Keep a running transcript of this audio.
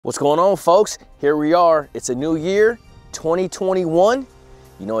What's going on, folks? Here we are. It's a new year, 2021.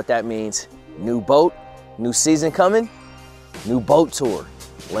 You know what that means. New boat, new season coming, new boat tour.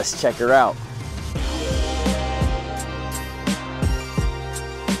 Let's check her out.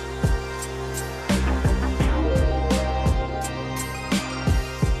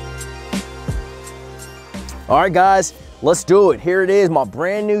 All right, guys, let's do it. Here it is, my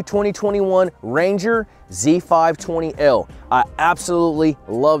brand new 2021 Ranger Z520L. I absolutely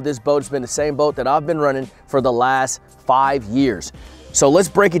love this boat. It's been the same boat that I've been running for the last 5 years. So let's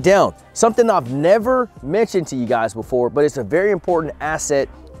break it down. Something I've never mentioned to you guys before, but it's a very important asset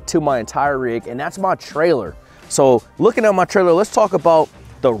to my entire rig, and that's my trailer. So looking at my trailer, let's talk about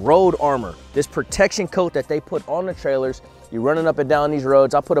the road armor, this protection coat that they put on the trailers. You're running up and down these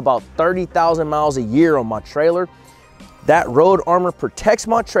roads. I put about 30,000 miles a year on my trailer. That road armor protects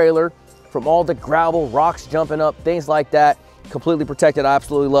my trailer from all the gravel, rocks jumping up, things like that. Completely protected. I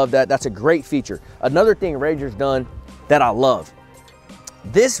absolutely love that. That's a great feature. Another thing Ranger's done that I love,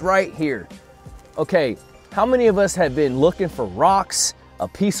 this right here. Okay, how many of us have been looking for rocks, a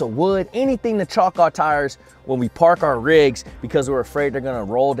piece of wood, anything to chalk our tires when we park our rigs because we're afraid they're gonna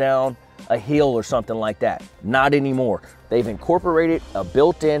roll down a hill or something like that? Not anymore. They've incorporated a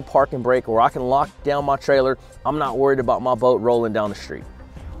built-in parking brake where I can lock down my trailer. I'm not worried about my boat rolling down the street.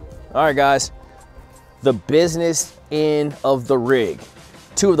 All right, guys, the business end of the rig.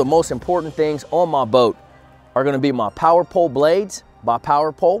 Two of the most important things on my boat are gonna be my Power Pole blades by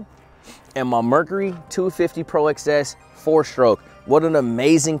Power Pole and my Mercury 250 Pro XS 4-stroke. What an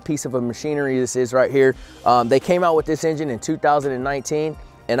amazing piece of machinery this is right here. They came out with this engine in 2019,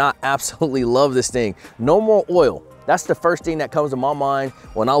 and I absolutely love this thing. No more oil. That's the first thing that comes to my mind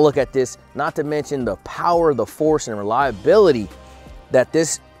when I look at this, not to mention the power, the force, and reliability that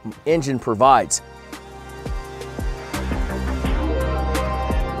this engine provides.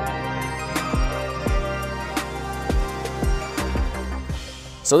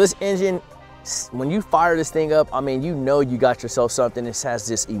 So this engine, when you fire this thing up, I mean, you know you got yourself something. This has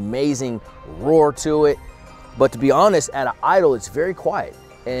this amazing roar to it. But to be honest, at an idle, it's very quiet.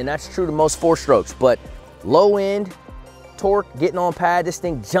 And that's true to most 4-strokes. But low end torque, getting on pad, this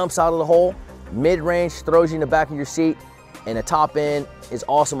thing jumps out of the hole. Mid-range throws you in the back of your seat. And the top end is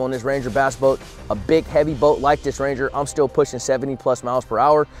awesome on this Ranger bass boat. A big, heavy boat like this Ranger, I'm still pushing 70+ miles per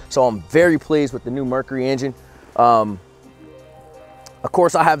hour. So I'm very pleased with the new Mercury engine. Of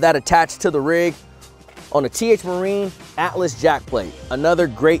course, I have that attached to the rig on a TH Marine Atlas jack plate. Another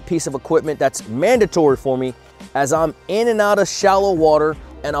great piece of equipment that's mandatory for me as I'm in and out of shallow water,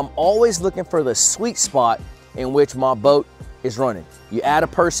 and I'm always looking for the sweet spot in which my boat is running. You add a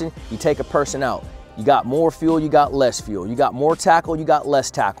person, you take a person out. You got more fuel, you got less fuel. You got more tackle, you got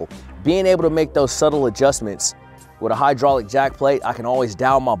less tackle. Being able to make those subtle adjustments with a hydraulic jack plate, I can always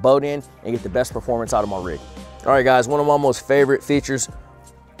dial my boat in and get the best performance out of my rig. All right, guys, one of my most favorite features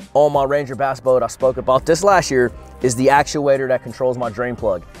on my Ranger bass boat, I spoke about this last year, is the actuator that controls my drain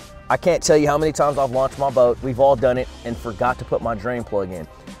plug. I can't tell you how many times I've launched my boat, we've all done it, and forgot to put my drain plug in.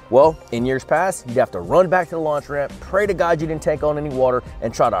 Well, in years past, you'd have to run back to the launch ramp, pray to God you didn't take on any water,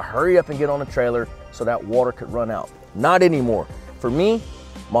 and try to hurry up and get on the trailer so that water could run out. Not anymore. For me,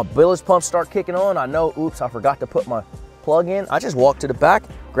 my bilge pumps start kicking on, I know, oops, I forgot to put my plug in. I just walk to the back,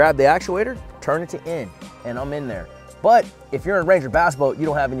 grab the actuator, turn it to in, and I'm in there. But if you're in a Ranger bass boat, you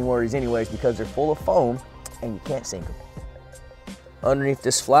don't have any worries anyways because they're full of foam and you can't sink them. Underneath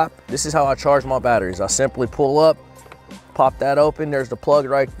this flap, this is how I charge my batteries. I simply pull up, pop that open, there's the plug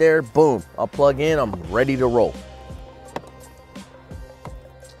right there, boom. I'll plug in, I'm ready to roll.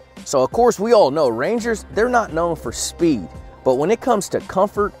 So of course we all know Rangers, they're not known for speed, but when it comes to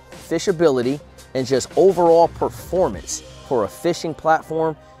comfort, fishability, and just overall performance for a fishing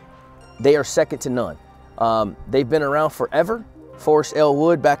platform, they are second to none. They've been around forever. Forrest L.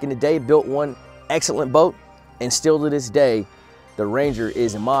 Wood back in the day built one excellent boat, and still to this day, the Ranger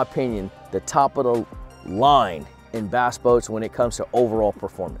is, in my opinion, the top of the line in bass boats when it comes to overall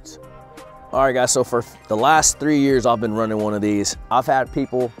performance. All right, guys, so for the last 3 years, I've been running one of these. I've had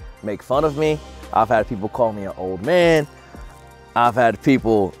people make fun of me. I've had people call me an old man. I've had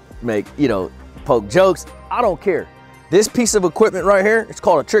people make, poke jokes. I don't care. This piece of equipment right here, it's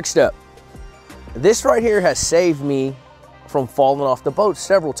called a trick step. This right here has saved me from falling off the boat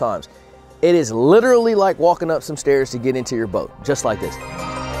several times. It is literally like walking up some stairs to get into your boat, just like this.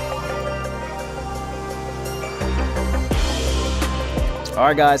 All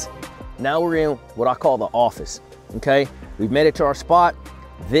right, guys, now we're in what I call the office, okay? We've made it to our spot.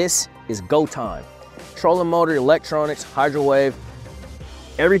 This is go time. Trolling motor, electronics, hydro wave,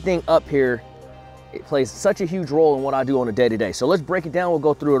 everything up here it plays such a huge role in what I do on a day-to-day. So let's break it down, we'll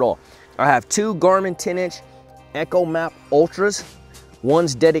go through it all. I have 2 Garmin 10-inch EchoMap Ultras.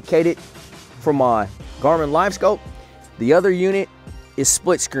 One's dedicated for my Garmin LiveScope. The other unit is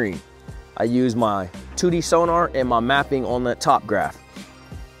split screen. I use my 2D sonar and my mapping on the top graph.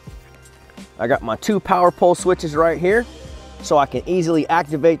 I got my 2 power pole switches right here, so I can easily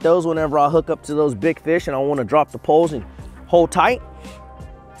activate those whenever I hook up to those big fish and I want to drop the poles and hold tight.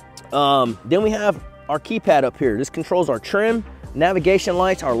 Then we have our keypad up here. This controls our trim, navigation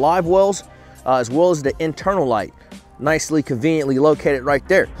lights, our live wells, as well as the internal light. Nicely, conveniently located right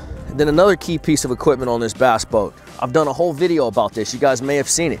there. And then another key piece of equipment on this bass boat. I've done a whole video about this. You guys may have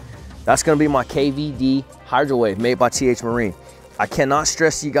seen it. That's gonna be my KVD Hydrowave made by TH Marine. I cannot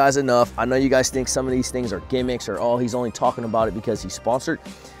stress to you guys enough. I know you guys think some of these things are gimmicks or, oh, he's only talking about it because he's sponsored.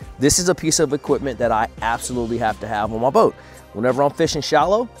 This is a piece of equipment that I absolutely have to have on my boat. Whenever I'm fishing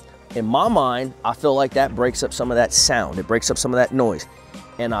shallow, in my mind, I feel like that breaks up some of that sound. It breaks up some of that noise.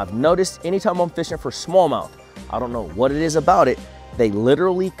 And I've noticed anytime I'm fishing for smallmouth, I don't know what it is about it, they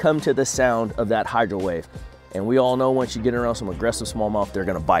literally come to the sound of that Hydrowave. And we all know once you get around some aggressive smallmouth, they're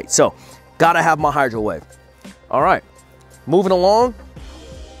gonna bite. So, gotta have my Hydrowave. All right. Moving along,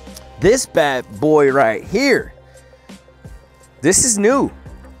 this bad boy right here, this is new.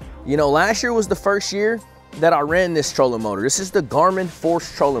 You know, last year was the first year that I ran this trolling motor. This is the Garmin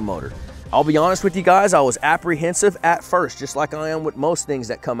Force trolling motor. I'll be honest with you guys, I was apprehensive at first, just like I am with most things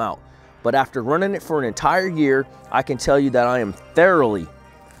that come out. But after running it for an entire year, I can tell you that I am thoroughly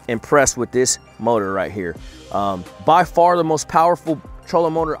impressed with this motor right here. By far the most powerful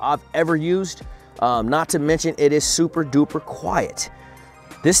trolling motor I've ever used. Not to mention it is super duper quiet.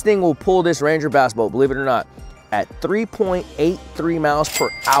 This thing will pull this Ranger bass boat, believe it or not, at 3.83 miles per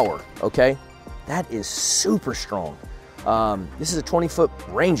hour, okay? That is super strong. This is a 20-foot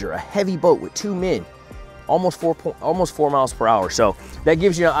Ranger, a heavy boat with 2 men, almost 4 miles per hour. So that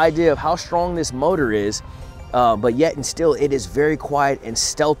gives you an idea of how strong this motor is, but yet and still it is very quiet and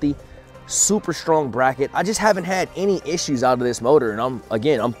stealthy, super strong bracket. I just haven't had any issues out of this motor, and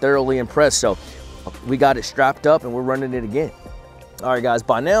I'm thoroughly impressed. So we got it strapped up and we're running it again. All right guys,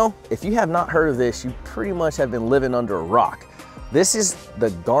 by now, if you have not heard of this, you pretty much have been living under a rock. This is the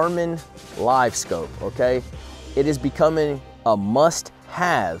Garmin LiveScope, okay? It is becoming a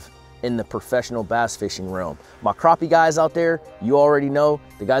must-have in the professional bass fishing realm. My crappie guys out there, you already know,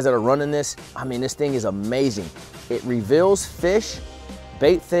 the guys that are running this, I mean, this thing is amazing. It reveals fish,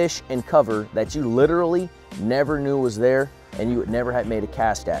 bait fish, and cover that you literally never knew was there and you would never have made a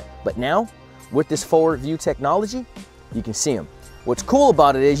cast at. But now, with this forward view technology, you can see them. What's cool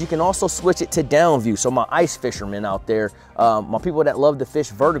about it is you can also switch it to down view. So my ice fishermen out there, my people that love to fish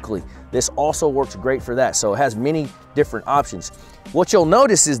vertically, this also works great for that. So it has many different options. What you'll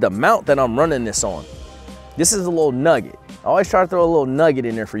notice is the mount that I'm running this on. This is a little nugget. I always try to throw a little nugget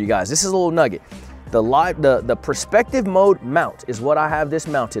in there for you guys. This is a little nugget. The perspective mode mount is what I have this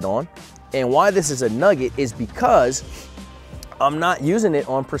mounted on. And why this is a nugget is because I'm not using it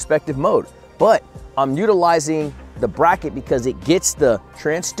on perspective mode, but I'm utilizing the bracket because it gets the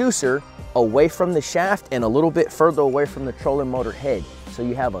transducer away from the shaft and a little bit further away from the trolling motor head. So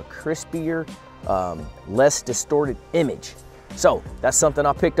you have a crispier, less distorted image. So that's something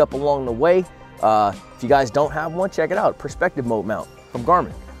I picked up along the way. If you guys don't have one, check it out, perspective mode mount from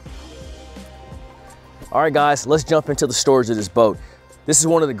Garmin. All right guys, let's jump into the storage of this boat. This is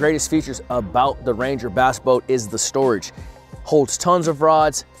one of the greatest features about the Ranger bass boat is the storage. Holds tons of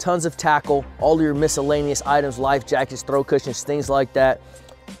rods, tons of tackle, all your miscellaneous items, life jackets, throw cushions, things like that.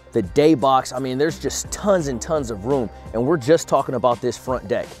 The day box, I mean, there's just tons and tons of room, and we're just talking about this front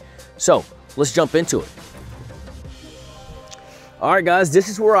deck. So let's jump into it. All right guys, this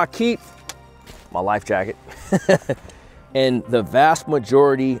is where I keep my life jacket and the vast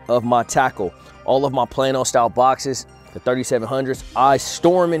majority of my tackle. All of my Plano style boxes, the 3700s, I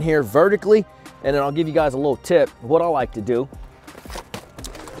store them in here vertically. And then I'll give you guys a little tip. What I like to do,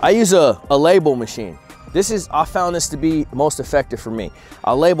 I use a label machine. I found this to be most effective for me.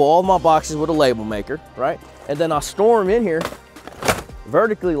 I label all my boxes with a label maker, right? And then I store them in here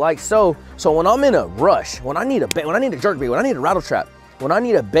vertically like so. So when I'm in a rush, when I need a bait, when I need a jerk bait, when I need a rattle trap, when I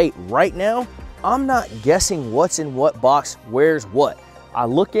need a bait right now, I'm not guessing what's in what box, where's what. I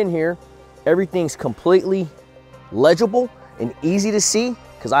look in here, everything's completely legible and easy to see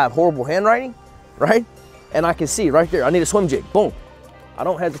because I have horrible handwriting. Right? And I can see right there, I need a swim jig, boom. I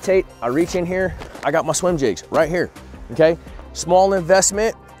don't hesitate, I reach in here, I got my swim jigs right here, okay? Small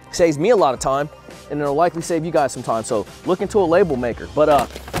investment, saves me a lot of time, and it'll likely save you guys some time. So look into a label maker, but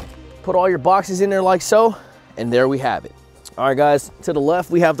put all your boxes in there like so, and there we have it. All right guys, to the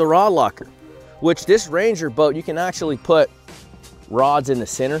left, we have the rod locker. which this Ranger boat, you can actually put rods in the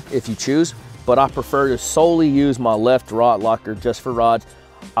center if you choose, but I prefer to solely use my left rod locker just for rods.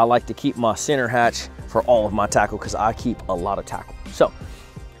 I like to keep my center hatch for all of my tackle because I keep a lot of tackle. So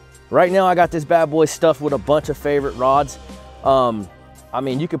right now I got this bad boy stuffed with a bunch of favorite rods. I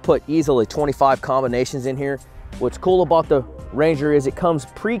mean, you could put easily 25 combinations in here. What's cool about the Ranger is it comes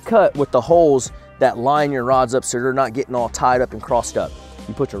pre-cut with the holes that line your rods up so they're not getting all tied up and crossed up.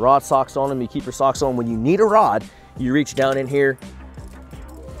 You put your rod socks on them, you keep your socks on. When you need a rod, you reach down in here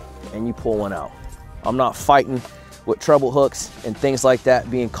and you pull one out. I'm not fighting with treble hooks and things like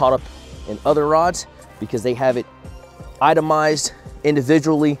that being caught up in other rods because they have it itemized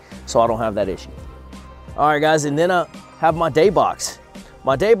individually, so I don't have that issue. All right, guys, and then I have my day box.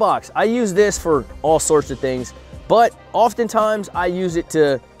 My day box, I use this for all sorts of things, but oftentimes I use it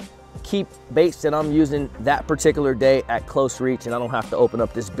to keep baits that I'm using that particular day at close reach, and I don't have to open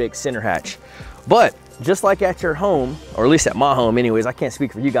up this big center hatch. But just like at your home, or at least at my home anyways, I can't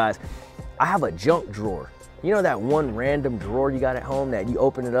speak for you guys, I have a junk drawer. You know that one random drawer you got at home that you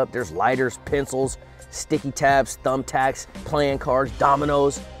open it up, there's lighters, pencils, sticky tabs, thumbtacks, playing cards,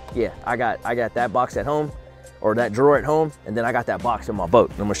 dominoes. Yeah, I got that box at home, or that drawer at home, and then I got that box in my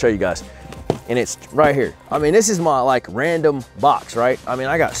boat. I'm gonna show you guys. And it's right here. I mean, this is my like random box, right? I mean,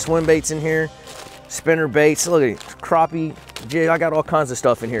 I got swim baits in here, spinner baits, look at it, crappie, jig, I got all kinds of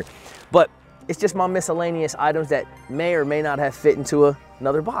stuff in here. But it's just my miscellaneous items that may or may not have fit into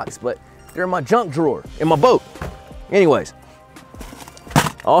another box, but they're in my junk drawer in my boat. Anyways,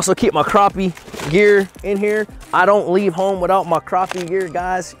 I also keep my crappie gear in here. I don't leave home without my crappie gear,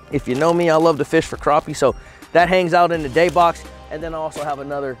 guys. If you know me, I love to fish for crappie, so that hangs out in the day box. And then I also have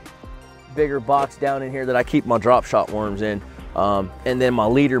another bigger box down in here that I keep my drop shot worms in. And then my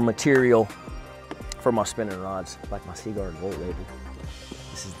leader material for my spinning rods, like my Seaguard Gold Label.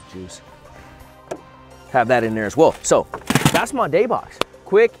 This is the juice. Have that in there as well. So that's my day box.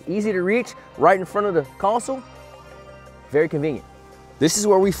 Quick, easy to reach, right in front of the console. Very convenient. This is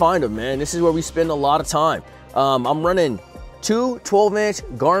where we find them, man. This is where we spend a lot of time. I'm running two 12-inch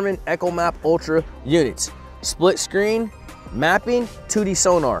Garmin EchoMap Ultra units. Split screen, mapping, 2D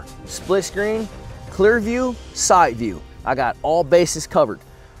sonar. Split screen, clear view, side view. I got all bases covered.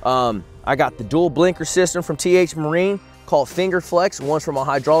 I got the dual blinker system from TH Marine called Finger Flex. One's for my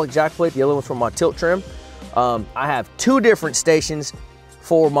hydraulic jack plate, the other one's for my tilt trim. I have two different stations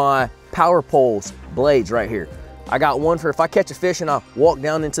for my power poles blades right here. I got one for if I catch a fish and I walk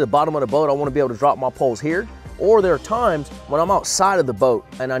down into the bottom of the boat, I want to be able to drop my poles here. Or there are times when I'm outside of the boat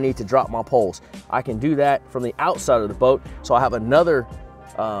and I need to drop my poles. I can do that from the outside of the boat. So I have another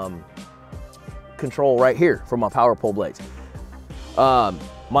control right here for my power pole blades.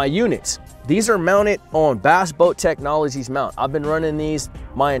 My units, these are mounted on Bass Boat Technologies mount. I've been running these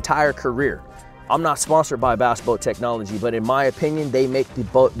my entire career. I'm not sponsored by Bass Boat Technology, but in my opinion, they make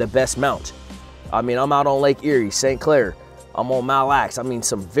the best mount. I mean, I'm out on Lake Erie, St. Clair, I'm on Mille Lacs. I mean,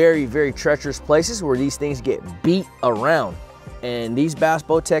 some very, very treacherous places where these things get beat around. And these Bass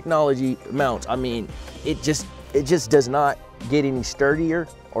Boat Technology mounts, I mean, it just does not get any sturdier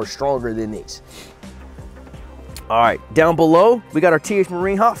or stronger than these. All right, down below, we got our TH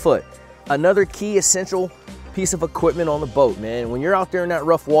Marine Hot Foot. Another key essential piece of equipment on the boat, man. When you're out there in that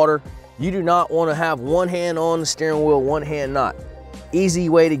rough water, you do not want to have one hand on the steering wheel, one hand not. Easy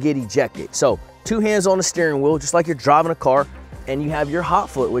way to get ejected. So 2 hands on the steering wheel, just like you're driving a car, and you have your hot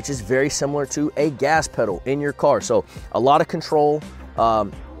foot, which is very similar to a gas pedal in your car. So a lot of control,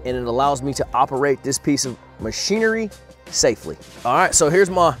 and it allows me to operate this piece of machinery safely. All right, so here's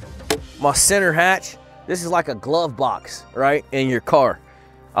my center hatch. This is like a glove box, right, in your car.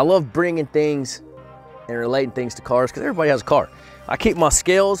 I love bringing things and relating things to cars because everybody has a car. I keep my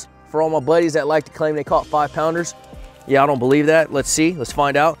scales for all my buddies that like to claim they caught 5-pounders. Yeah, I don't believe that. Let's see, let's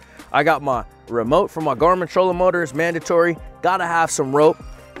find out. I got my remote for my Garmin trolling motor, is mandatory. Gotta have some rope.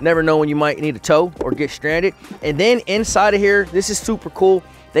 Never know when you might need a tow or get stranded. And then inside of here, this is super cool.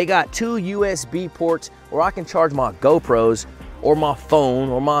 They got 2 USB ports where I can charge my GoPros or my phone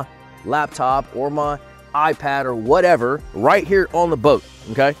or my laptop or my iPad or whatever right here on the boat,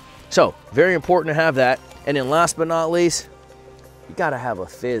 okay? So very important to have that. And then last but not least, you gotta have a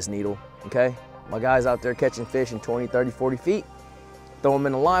fizz needle, okay? My guys out there catching fish in 20, 30, 40 feet, throw them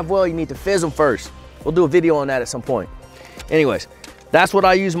in a live well, you need to fizz them first. We'll do a video on that at some point. Anyways, that's what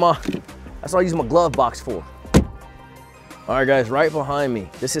I use my glove box for. All right, guys, right behind me,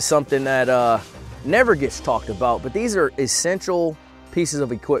 this is something that never gets talked about, but these are essential pieces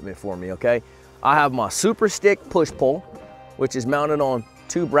of equipment for me, okay? I have my Super Stick push pole, which is mounted on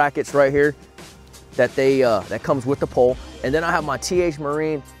 2 brackets right here that comes with the pole. And then I have my TH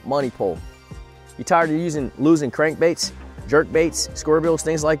Marine money pole. you're tired of losing crankbaits, jerk baits, squirreels,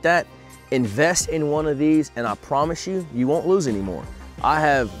 things like that, invest in one of these and I promise you, you won't lose anymore. I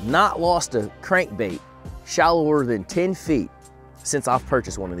have not lost a crankbait shallower than 10 feet since I've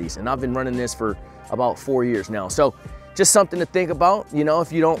purchased one of these, and I've been running this for about 4 years now. So just something to think about. You know,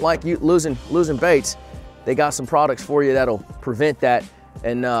 if you don't like losing baits, they got some products for you that'll prevent that.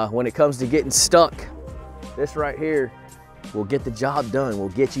 And when it comes to getting stuck, this right here will get the job done, will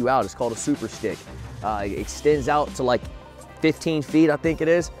get you out. It's called a Super Stick. It extends out to like 15 feet, I think it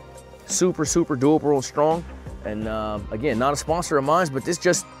is. Super durable and strong. And again, not a sponsor of mine, but this is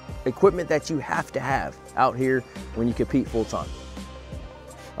just equipment that you have to have out here when you compete full time.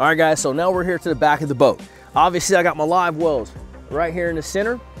 All right guys, so now we're here to the back of the boat. Obviously I got my live wells right here in the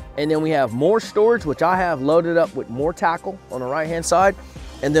center, and then we have more storage, which I have loaded up with more tackle on the right hand side.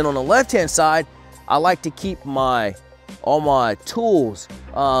 And then on the left hand side, I like to keep all my tools.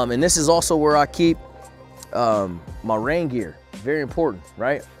 And this is also where I keep my rain gear. Very important,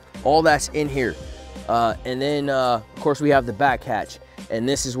 right? All that's in here. And then of course we have the back hatch, and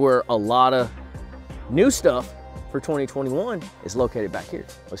this is where a lot of new stuff for 2021 is located back here.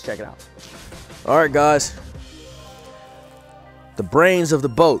 Let's check it out. All right guys, the brains of the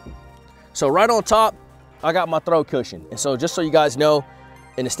boat. So right on top, I got my throw cushion. And so just so you guys know,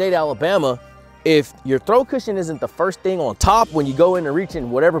 in the state of Alabama, if your throw cushion isn't the first thing on top when you go in to reach in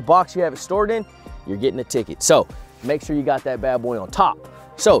whatever box you have it stored in, you're getting a ticket. So make sure you got that bad boy on top.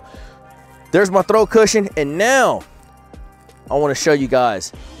 So there's my throw cushion, and now I want to show you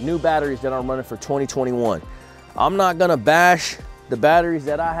guys new batteries that I'm running for 2021. I'm not gonna bash the batteries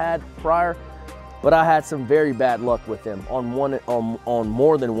that I had prior, but I had some very bad luck with them on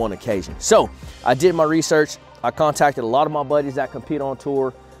more than one occasion. So I did my research. I contacted a lot of my buddies that compete on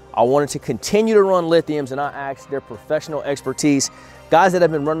tour. I wanted to continue to run lithiums, and I asked their professional expertise, guys that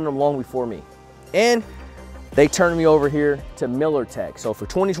have been running them long before me. And they turned me over here to MillerTech. So for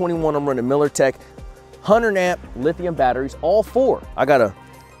 2021, I'm running MillerTech 100 amp lithium batteries, all four. I got a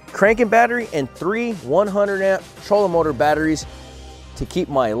cranking battery and 3 100 amp trolling motor batteries to keep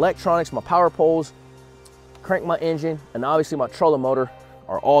my electronics, my power poles, crank my engine, and obviously my trolling motor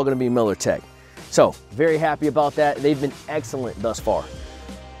are all gonna be MillerTech. So very happy about that. They've been excellent thus far.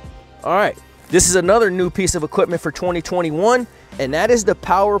 All right, this is another new piece of equipment for 2021, and that is the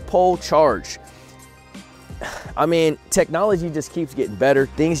Power Pole Charge. I mean, technology just keeps getting better.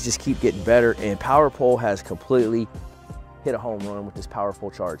 Things just keep getting better, and Power Pole has completely hit a home run with this Power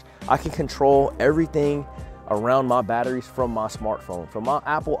Pole Charge. I can control everything around my batteries from my smartphone. From my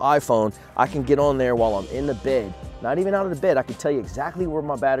Apple iPhone, I can get on there while I'm in the bed. Not even out of the bed, I can tell you exactly where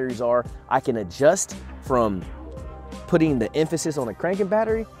my batteries are. I can adjust from putting the emphasis on a cranking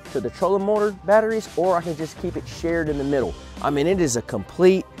battery to the trolling motor batteries, or I can just keep it shared in the middle. I mean, it is a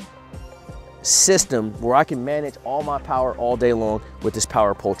complete system where I can manage all my power all day long with this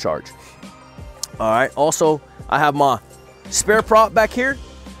Power Pole Charge. All right, also I have my spare prop back here.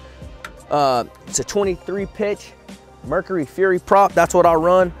 It's a 23 pitch Mercury Fury prop. That's what I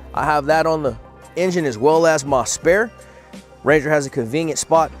run. I have that on the engine as well as my spare. Ranger has a convenient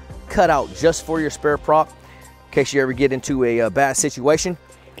spot cut out just for your spare prop in case you ever get into a bad situation.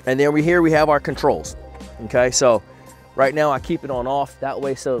 And then we have our controls. Okay, so right now I keep it on off that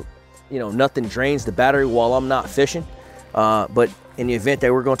way, so you know nothing drains the battery while I'm not fishing. But in the event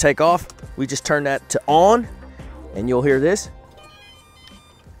that we're going to take off, we just turn that to on, and you'll hear this.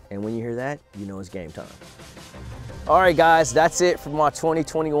 And when you hear that, you know it's game time. All right, guys, that's it for my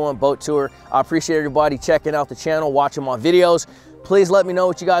 2021 boat tour. I appreciate everybody checking out the channel, watching my videos. Please let me know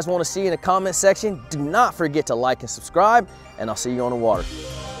what you guys want to see in the comment section. Do not forget to like and subscribe, and I'll see you on the water.